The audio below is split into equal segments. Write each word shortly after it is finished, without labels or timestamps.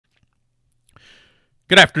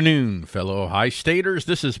Good afternoon, fellow high-staters.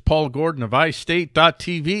 This is Paul Gordon of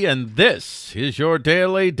iState.tv, and this is your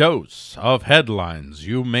daily dose of headlines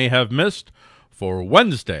you may have missed for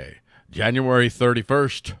Wednesday, January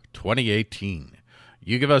 31st, 2018.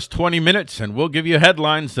 You give us 20 minutes, and we'll give you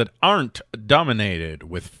headlines that aren't dominated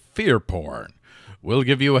with fear porn. We'll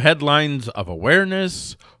give you headlines of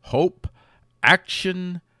awareness, hope,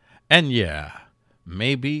 action, and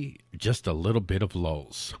maybe just a little bit of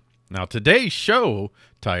lulls. Now, today's show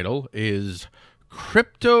title is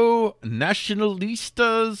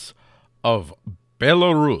Cryptonationalistas of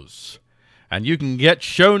Belarus. And you can get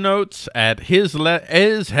show notes at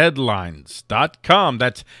isheadlines.com.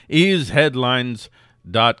 That's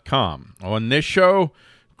isheadlines.com. On this show,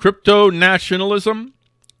 crypto nationalism,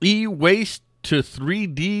 e-waste to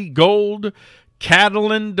 3D gold,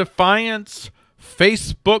 Catalan defiance,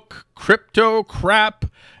 Facebook crypto crap,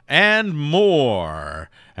 and more.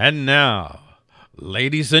 And now,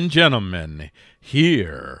 ladies and gentlemen,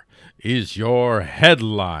 here is your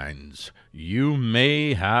headlines you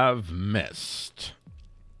may have missed.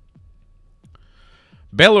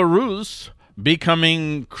 Belarus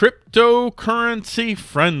becoming cryptocurrency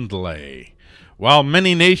friendly. While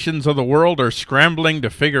many nations of the world are scrambling to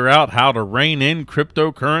figure out how to rein in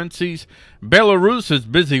cryptocurrencies, Belarus is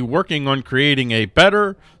busy working on creating a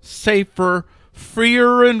better, safer,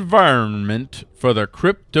 freer environment for the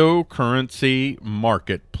cryptocurrency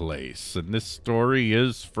marketplace. And this story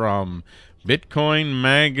is from Bitcoin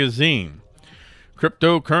Magazine.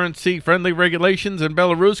 Cryptocurrency-friendly regulations in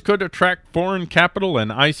Belarus could attract foreign capital and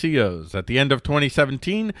ICOs. At the end of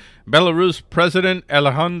 2017, Belarus President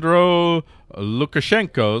Alejandro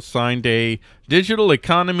Lukashenko signed a digital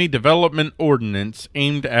economy development ordinance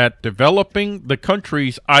aimed at developing the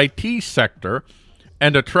country's IT sector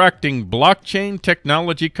and attracting blockchain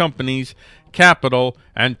technology companies, capital,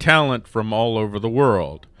 and talent from all over the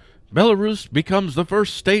world. Belarus becomes the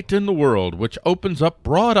first state in the world which opens up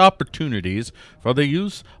broad opportunities for the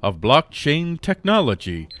use of blockchain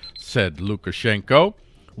technology, said Lukashenko.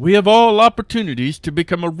 We have all opportunities to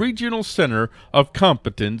become a regional center of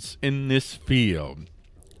competence in this field.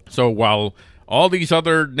 So while all these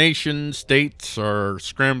other nation states are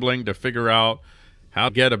scrambling to figure out how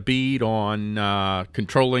to get a bead on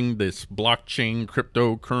controlling this blockchain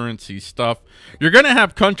cryptocurrency stuff, you're going to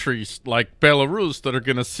have countries like Belarus that are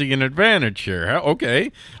going to see an advantage here.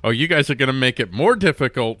 Okay. Oh, you guys are going to make it more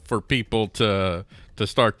difficult for people to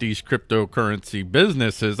start these cryptocurrency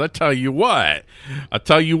businesses. I tell you what,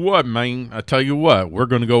 man. We're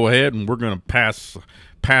going to go ahead and we're going to pass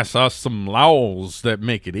us some laws that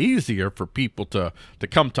make it easier for people to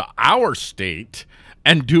come to our state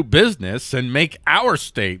and do business and make our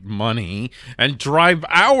state money and drive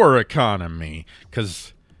our economy,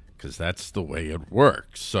 because that's the way it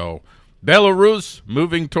works. So Belarus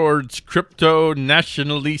moving towards crypto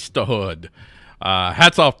nationalistahood.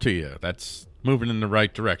 Hats off to you. That's moving in the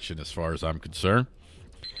right direction as far as I'm concerned.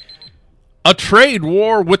 A trade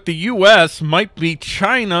war with the U.S. might be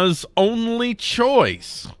China's only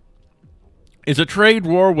choice. Is a trade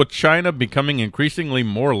war with China becoming increasingly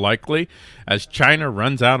more likely as China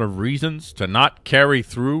runs out of reasons to not carry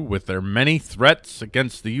through with their many threats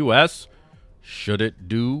against the U.S.? Should it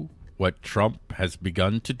do what Trump has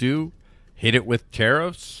begun to do? Hit it with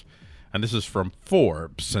tariffs? And this is from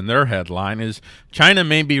Forbes, and their headline is, China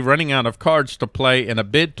may be running out of cards to play in a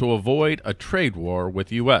bid to avoid a trade war with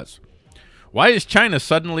the U.S. Why has China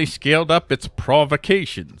suddenly scaled up its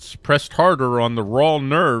provocations, pressed harder on the raw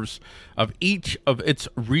nerves of each of its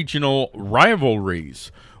regional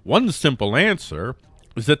rivalries? One simple answer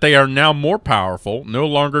is that they are now more powerful, no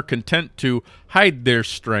longer content to hide their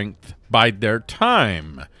strength, bide their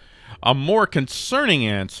time. A more concerning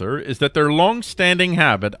answer is that their long-standing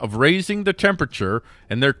habit of raising the temperature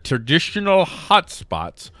in their traditional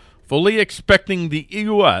hotspots, fully expecting the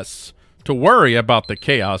U.S. to worry about the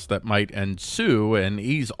chaos that might ensue and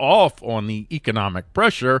ease off on the economic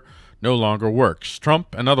pressure, no longer works.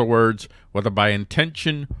 Trump, in other words, whether by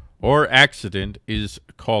intention or accident, is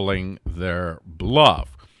calling their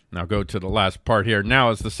bluff. Now go to the last part here.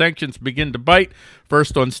 Now, as the sanctions begin to bite,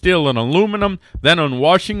 first on steel and aluminum, then on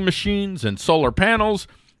washing machines and solar panels,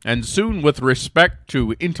 and soon with respect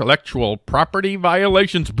to intellectual property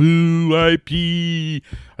violations. Boo IP.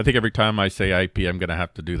 I think every time I say IP, I'm going to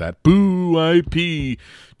have to do that. Boo IP.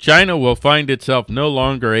 China will find itself no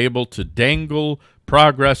longer able to dangle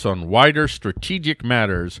progress on wider strategic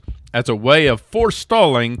matters as a way of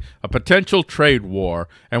forestalling a potential trade war,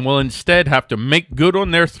 and will instead have to make good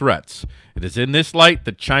on their threats. It is in this light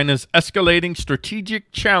that China's escalating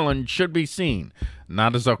strategic challenge should be seen,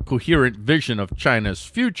 not as a coherent vision of China's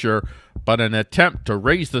future, but an attempt to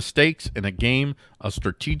raise the stakes in a game of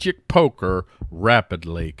strategic poker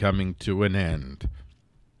rapidly coming to an end.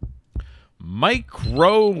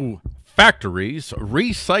 Micro factories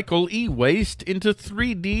recycle e-waste into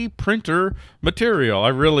 3D printer material. I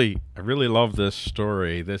really love this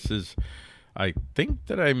story. This is, I think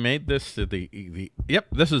that I made this to yep,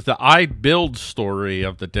 this is the iBuild story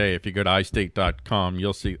of the day. If you go to iState.com,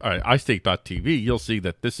 you'll see, iState.tv, you'll see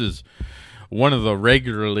that this is one of the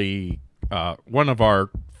regularly, one of our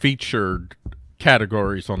featured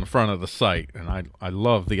categories on the front of the site, and I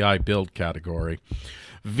love the iBuild category.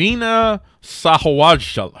 Veena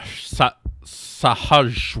Sahajwala,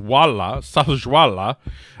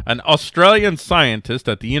 an Australian scientist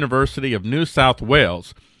at the University of New South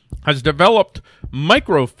Wales, has developed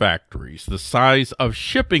microfactories the size of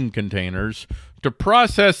shipping containers to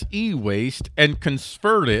process e-waste and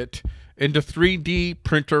convert it into 3D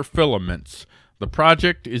printer filaments. The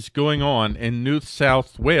project is going on in New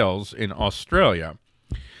South Wales in Australia.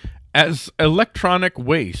 As electronic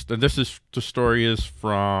waste, and the story is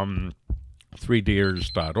from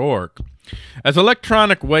 3deers.org. As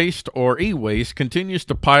electronic waste, or e-waste, continues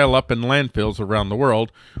to pile up in landfills around the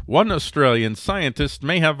world, one Australian scientist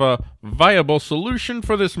may have a viable solution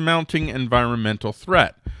for this mounting environmental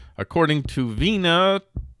threat. According to Veena,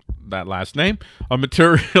 that last name, a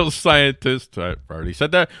materials scientist, I've already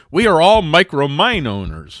said that, we are all micro-mine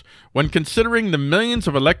owners. When considering the millions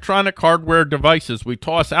of electronic hardware devices we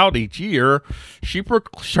toss out each year,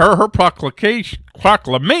 her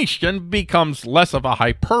proclamation becomes less of a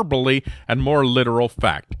hyperbole and more literal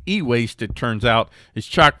fact. E-waste, it turns out, is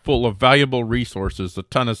chock full of valuable resources. A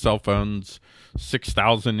ton of cell phones,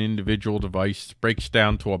 6,000 individual devices, breaks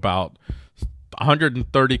down to about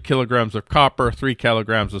 130 kilograms of copper, 3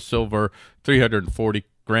 kilograms of silver, 340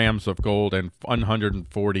 grams of gold, and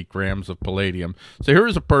 140 grams of palladium. So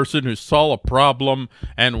here's a person who saw a problem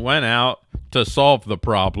and went out to solve the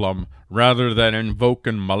problem. Rather than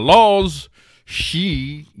invoking my laws,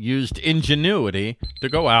 she used ingenuity to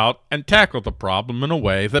go out and tackle the problem in a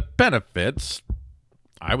way that benefits,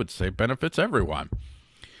 I would say, benefits everyone.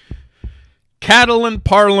 Catalan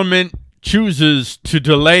Parliament chooses to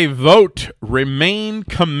delay vote, remain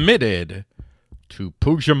committed to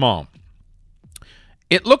Puigdemont.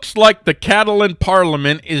 It looks like the Catalan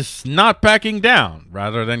Parliament is not backing down.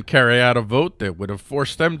 Rather than carry out a vote that would have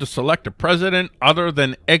forced them to select a president other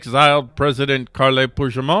than exiled President Carles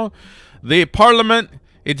Puigdemont, the Parliament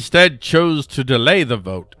instead chose to delay the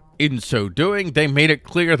vote. In so doing, they made it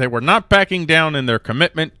clear they were not backing down in their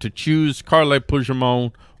commitment to choose Carles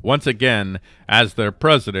Puigdemont once again as their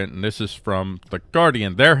president. And this is from The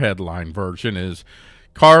Guardian. Their headline version is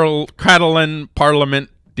Catalan Parliament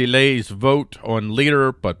delays vote on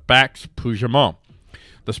leader but backs Puigdemont.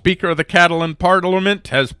 The Speaker of the Catalan Parliament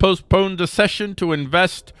has postponed the session to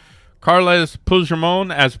invest Carles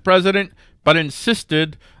Puigdemont as president, but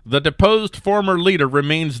insisted the deposed former leader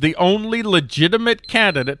remains the only legitimate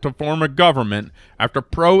candidate to form a government after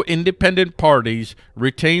pro-independent parties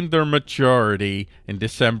retained their majority in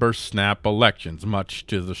December snap elections, much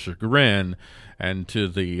to the chagrin and to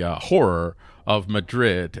the horror of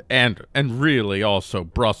Madrid and really also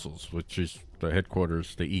Brussels, which is the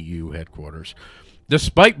headquarters, the EU headquarters.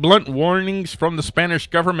 Despite blunt warnings from the Spanish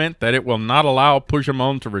government that it will not allow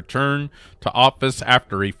Puigdemont to return to office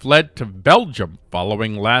after he fled to Belgium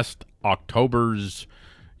following last October's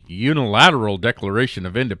unilateral declaration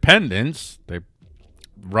of independence,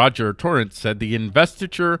 Roger Torrent said the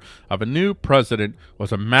investiture of a new president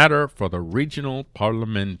was a matter for the regional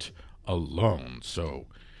parliament alone. So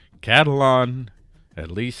Catalan, at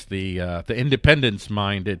least the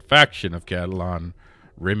independence-minded faction of Catalan,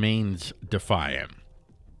 remains defiant.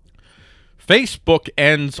 Facebook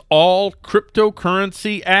ends all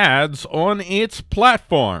cryptocurrency ads on its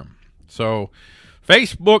platform. So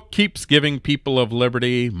Facebook keeps giving people of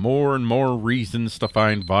liberty more and more reasons to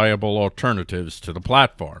find viable alternatives to the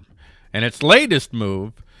platform. And its latest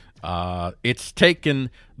move, it's taken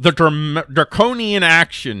the draconian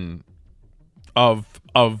action of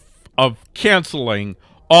canceling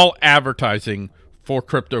all advertising for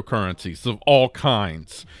cryptocurrencies of all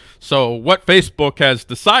kinds. So what Facebook has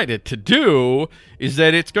decided to do is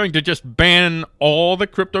that it's going to just ban all the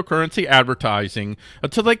cryptocurrency advertising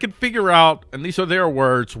until they can figure out, and these are their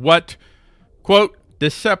words, what, quote,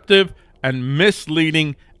 deceptive and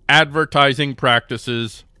misleading advertising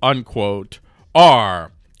practices, unquote,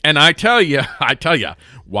 are. And I tell you,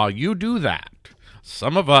 while you do that,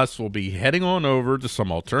 some of us will be heading on over to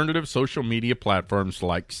some alternative social media platforms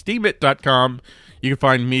like Steemit.com. You can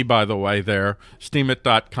find me, by the way, there,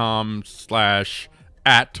 steemit.com/Alex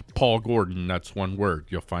at Paul Gordon. That's one word.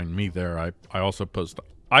 You'll find me there. I also post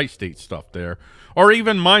iState stuff there, or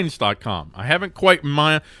even Minds.com. I haven't quite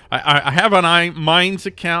I have an Minds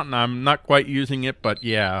account, and I'm not quite using it, but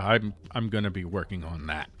yeah, I'm going to be working on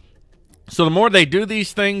that. So the more they do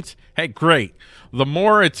these things, hey, great. The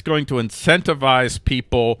more it's going to incentivize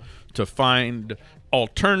people to find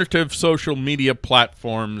alternative social media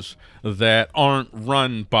platforms that aren't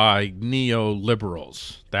run by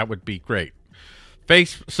neoliberals. That would be great.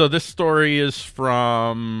 So this story is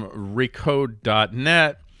from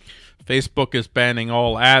recode.net. Facebook is banning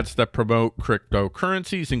all ads that promote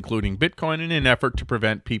cryptocurrencies, including Bitcoin, in an effort to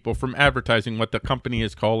prevent people from advertising what the company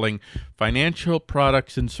is calling financial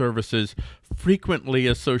products and services frequently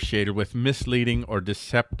associated with misleading or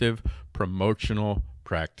deceptive promotional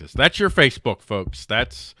practice. That's your Facebook, folks.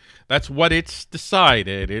 That's what it's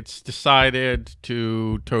decided. It's decided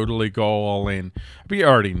to totally go all in. We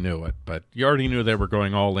already knew it, but you already knew they were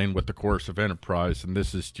going all in with the coercive enterprise, and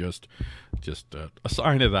this is just a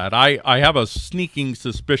sign of that. I have a sneaking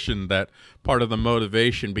suspicion that part of the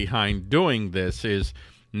motivation behind doing this is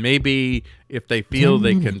maybe if they feel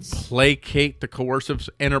they can placate the coercive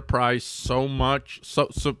enterprise so much, so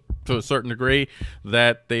to a certain degree,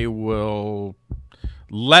 that they will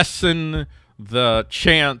lessen the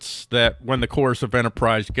chance that when the coercive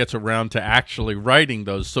enterprise gets around to actually writing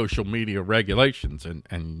those social media regulations,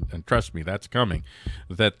 and trust me, that's coming,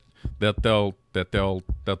 that they'll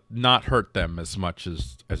not hurt them as much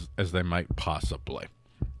as they might possibly.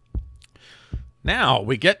 Now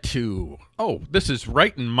we get to, this is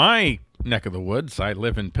right in my neck of the woods. I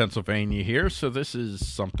live in Pennsylvania here, so this is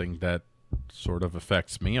something that sort of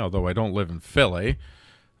affects me, although I don't live in Philly.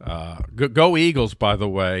 Go Eagles, by the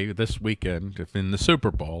way, this weekend in the Super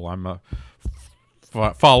Bowl.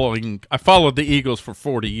 I followed the Eagles for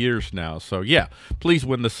 40 years now, so yeah, please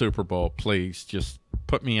win the Super Bowl. Please just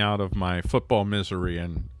put me out of my football misery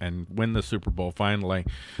and win the Super Bowl finally.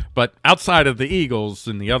 But outside of the Eagles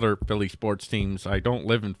and the other Philly sports teams, I don't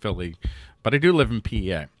live in Philly, but I do live in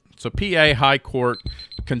PA. So PA High Court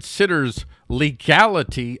considers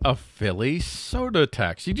legality of Philly soda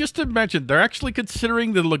tax. You just mentioned they're actually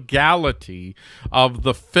considering the legality of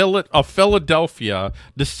Philadelphia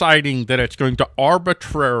deciding that it's going to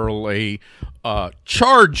arbitrarily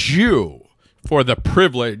charge you for the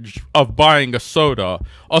privilege of buying a soda,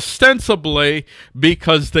 ostensibly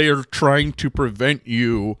because they are trying to prevent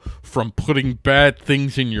you from putting bad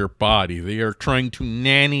things in your body. They are trying to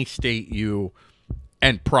nanny state you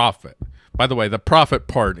and profit. By the way, the profit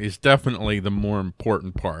part is definitely the more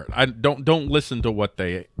important part. I don't listen to what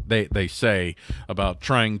they say about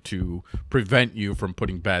trying to prevent you from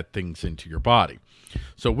putting bad things into your body.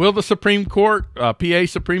 So will the Supreme Court, PA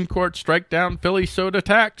Supreme Court, strike down Philly soda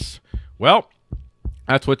tax? Well,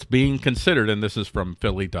 that's what's being considered, and this is from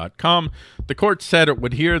Philly.com. The court said it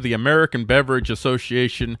would hear the American Beverage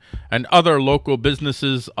Association and other local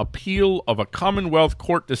businesses' appeal of a Commonwealth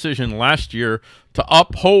Court decision last year to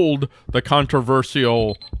uphold the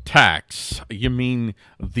controversial tax. You mean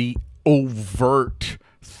the overt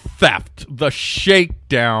theft, the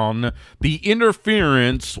shakedown, the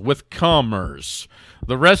interference with commerce.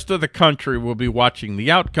 The rest of the country will be watching the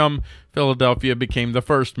outcome. Philadelphia became the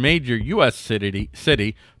first major U.S. city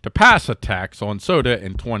to pass a tax on soda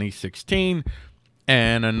in 2016,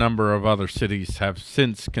 and a number of other cities have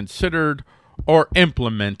since considered or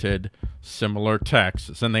implemented similar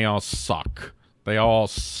taxes, and they all suck. They all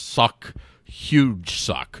suck, huge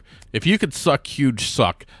suck. If you could suck huge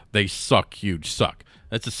suck, they suck huge suck.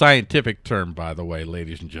 That's a scientific term, by the way,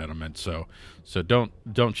 ladies and gentlemen, so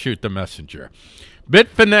don't shoot the messenger.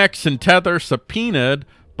 Bitfinex and Tether subpoenaed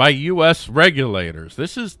by U.S. regulators.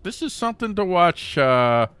 This is something to watch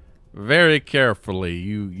very carefully,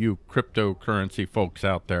 you cryptocurrency folks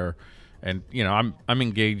out there. And you know, I'm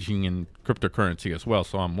engaging in cryptocurrency as well,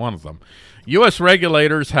 so I'm one of them. U.S.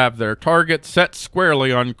 regulators have their targets set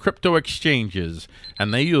squarely on crypto exchanges,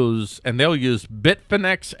 and they'll use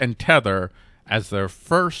Bitfinex and Tether as their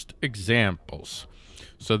first examples.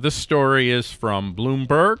 So this story is from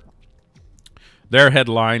Bloomberg. Their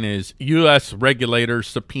headline is U.S. regulators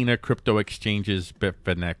subpoena crypto exchanges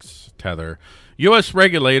Bitfinex, Tether. U.S.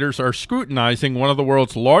 regulators are scrutinizing one of the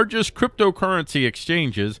world's largest cryptocurrency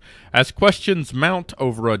exchanges as questions mount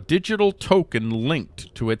over a digital token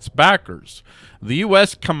linked to its backers. The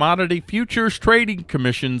U.S. Commodity Futures Trading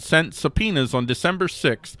Commission sent subpoenas on December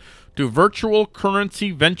 6th to virtual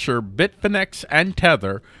currency venture Bitfinex and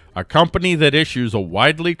Tether, a company that issues a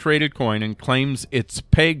widely traded coin and claims it's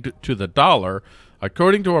pegged to the dollar,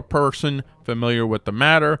 according to a person familiar with the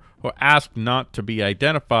matter who asked not to be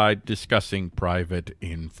identified, discussing private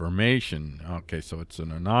information. Okay, so it's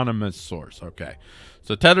an anonymous source. Okay.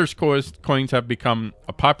 So Tether's coins have become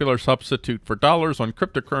a popular substitute for dollars on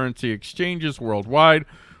cryptocurrency exchanges worldwide,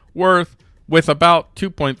 with about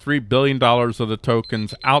 $2.3 billion of the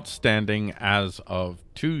tokens outstanding as of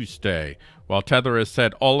Tuesday. While Tether has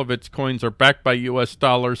said all of its coins are backed by U.S.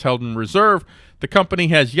 dollars held in reserve, the company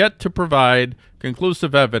has yet to provide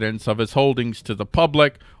conclusive evidence of its holdings to the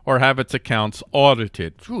public or have its accounts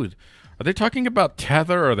audited. Dude, are they talking about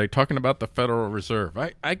Tether or are they talking about the Federal Reserve?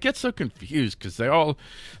 I get so confused because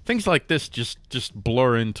things like this just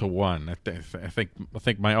blur into one. I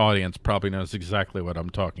think my audience probably knows exactly what I'm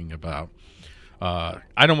talking about.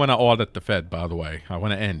 I don't want to audit the Fed, by the way. I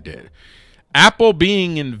want to end it. Apple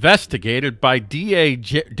being investigated by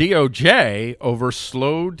DOJ over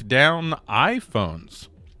slowed down iPhones.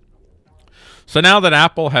 So now that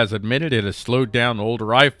Apple has admitted it has slowed down older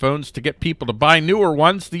iPhones to get people to buy newer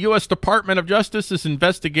ones, the U.S. Department of Justice is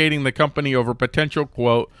investigating the company over potential,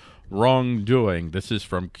 quote, wrongdoing. This is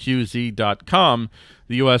from QZ.com.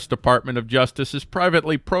 The U.S. Department of Justice is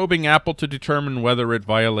privately probing Apple to determine whether it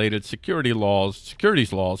violated securities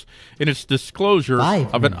laws in its disclosure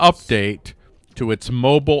of an update to its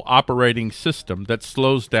mobile operating system that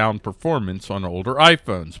slows down performance on older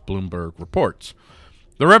iPhones, Bloomberg reports.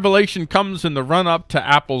 The revelation comes in the run-up to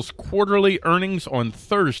Apple's quarterly earnings on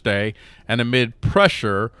Thursday and amid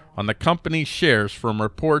pressure on the company's shares from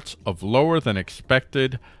reports of lower than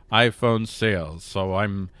expected iPhone sales. So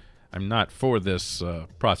I'm not for this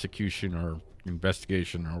prosecution or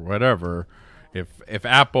investigation or whatever. If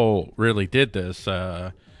Apple really did this,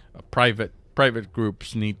 private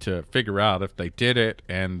groups need to figure out if they did it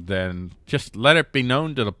and then just let it be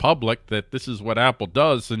known to the public that this is what Apple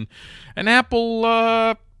does. And Apple,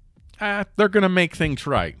 they're going to make things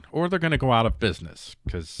right, or they're going to go out of business,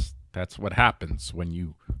 because that's what happens when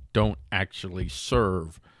you don't actually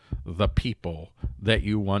serve the people that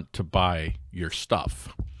you want to buy your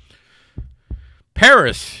stuff.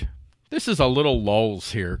 Paris, this is a little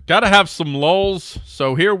lulls here. Got to have some lulls,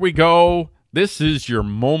 so here we go. This is your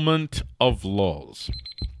moment of lulls.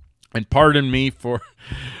 And pardon me for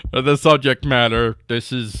the subject matter.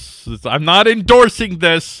 I'm not endorsing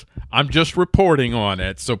this. I'm just reporting on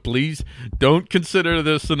it. So please don't consider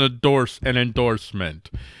this an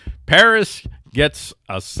endorsement. Paris gets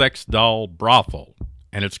a sex doll brothel,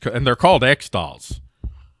 and they're called X dolls.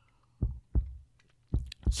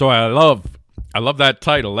 So I love that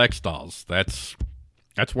title, X dolls. That's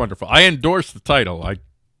wonderful. I endorse the title. I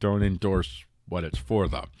don't endorse what it's for,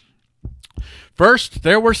 though. First,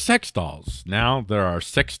 there were sex dolls. Now there are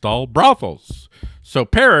sex doll brothels. So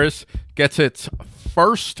Paris gets its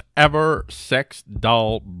first ever sex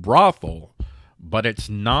doll brothel, but it's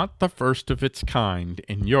not the first of its kind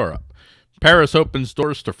in Europe. Paris opens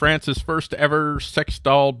doors to France's first ever sex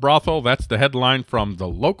doll brothel. That's the headline from the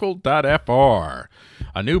local.fr.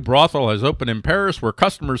 A new brothel has opened in Paris where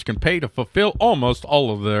customers can pay to fulfill almost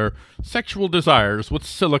all of their sexual desires with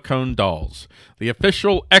silicone dolls. The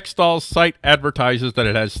official X Dolls site advertises that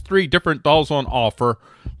it has 3 different dolls on offer: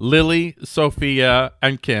 Lily, Sophia,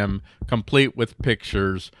 and Kim, complete with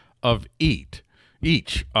pictures of each.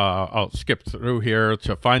 I'll skip through here.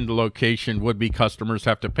 To find the location, would-be customers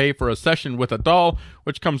have to pay for a session with a doll,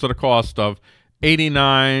 which comes at a cost of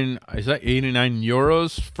 89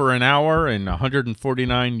 euros for an hour and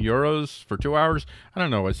 149 euros for 2 hours. I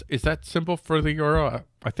don't know. Is that simple for the euro?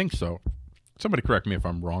 I think so. Somebody correct me if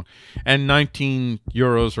I'm wrong. And 19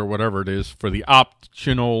 euros or whatever it is for the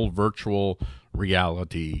optional virtual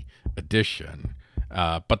reality edition.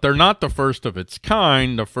 But they're not the first of its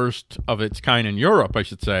kind. The first of its kind in Europe, I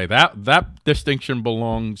should say. That distinction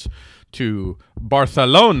belongs to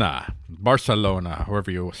Barcelona,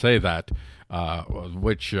 however you say that,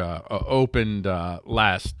 which opened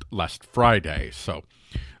last Friday. So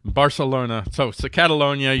Barcelona. So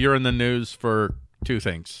Catalonia, you're in the news for 2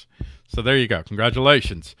 things. So there you go.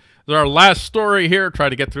 Congratulations. This is our last story here. Try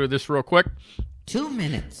to get through this real quick. 2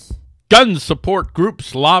 minutes. Gun support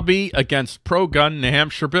groups lobby against pro-gun New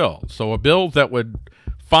Hampshire bill. So a bill that would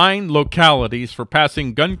fine localities for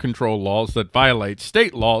passing gun control laws that violate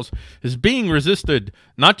state laws is being resisted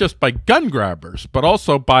not just by gun grabbers, but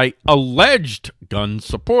also by alleged gun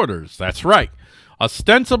supporters. That's right.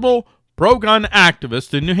 Ostensible pro-gun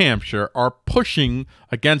activists in New Hampshire are pushing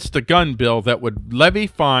against a gun bill that would levy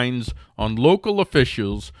fines on local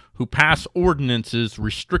officials who pass ordinances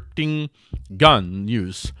restricting gun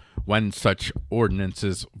use when such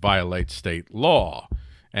ordinances violate state law.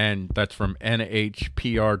 And that's from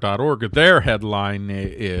nhpr.org. Their headline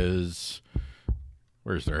is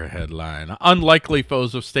Where's their headline? Unlikely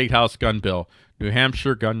foes of State House gun bill, New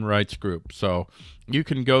Hampshire gun rights group. So you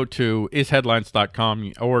can go to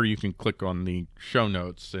isheadlines.com, or you can click on the show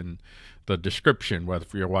notes in the description, whether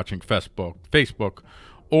you're watching Facebook,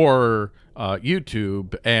 or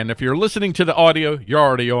YouTube. And if you're listening to the audio, you're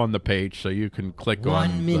already on the page, so you can click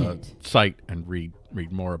on the site and read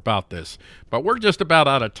more about this. But we're just about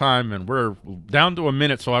out of time, and we're down to a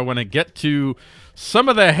minute, so I want to get to some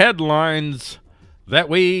of the headlines that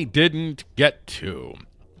we didn't get to.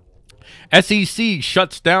 SEC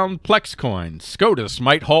shuts down Plexcoin. SCOTUS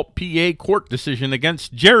might halt PA court decision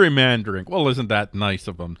against gerrymandering. Well, isn't that nice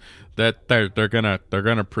of them? That they're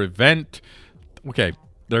gonna prevent. Okay,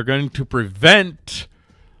 they're going to prevent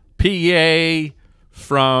PA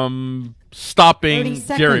from stopping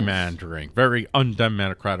gerrymandering. Very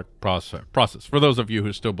undemocratic process. For those of you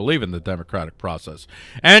who still believe in the democratic process.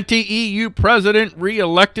 Anti-EU president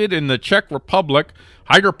re-elected in the Czech Republic.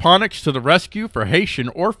 Hydroponics to the rescue for Haitian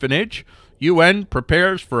orphanage. UN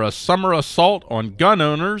prepares for a summer assault on gun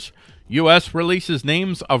owners. U.S. releases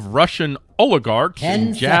names of Russian oligarchs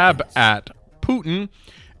in jab at Putin.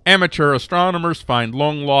 Amateur astronomers find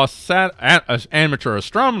long-lost amateur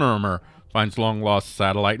astronomer finds long-lost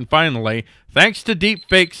satellite. And finally, thanks to deep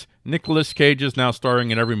fakes, Nicolas Cage is now starring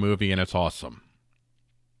in every movie, and it's awesome.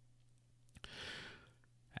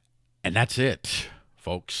 And that's it,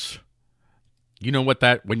 folks. You know what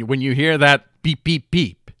that, when you hear that beep, beep,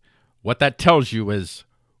 beep, what that tells you is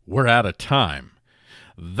we're out of time.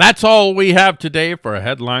 That's all we have today for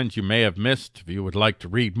headlines you may have missed. If you would like to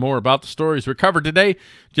read more about the stories we covered today,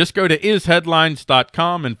 just go to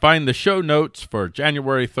isheadlines.com and find the show notes for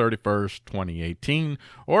January 31st, 2018.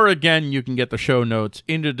 Or again, you can get the show notes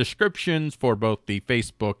in the descriptions for both the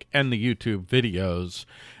Facebook and the YouTube videos.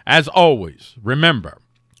 As always, remember,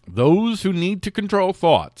 those who need to control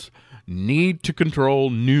thoughts need to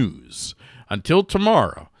control news. Until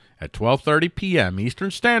tomorrow at 12:30 p.m.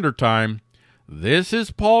 Eastern Standard Time, this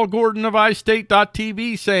is Paul Gordon of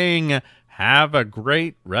iState.tv saying, have a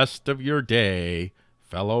great rest of your day,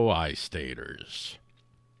 fellow iStaters.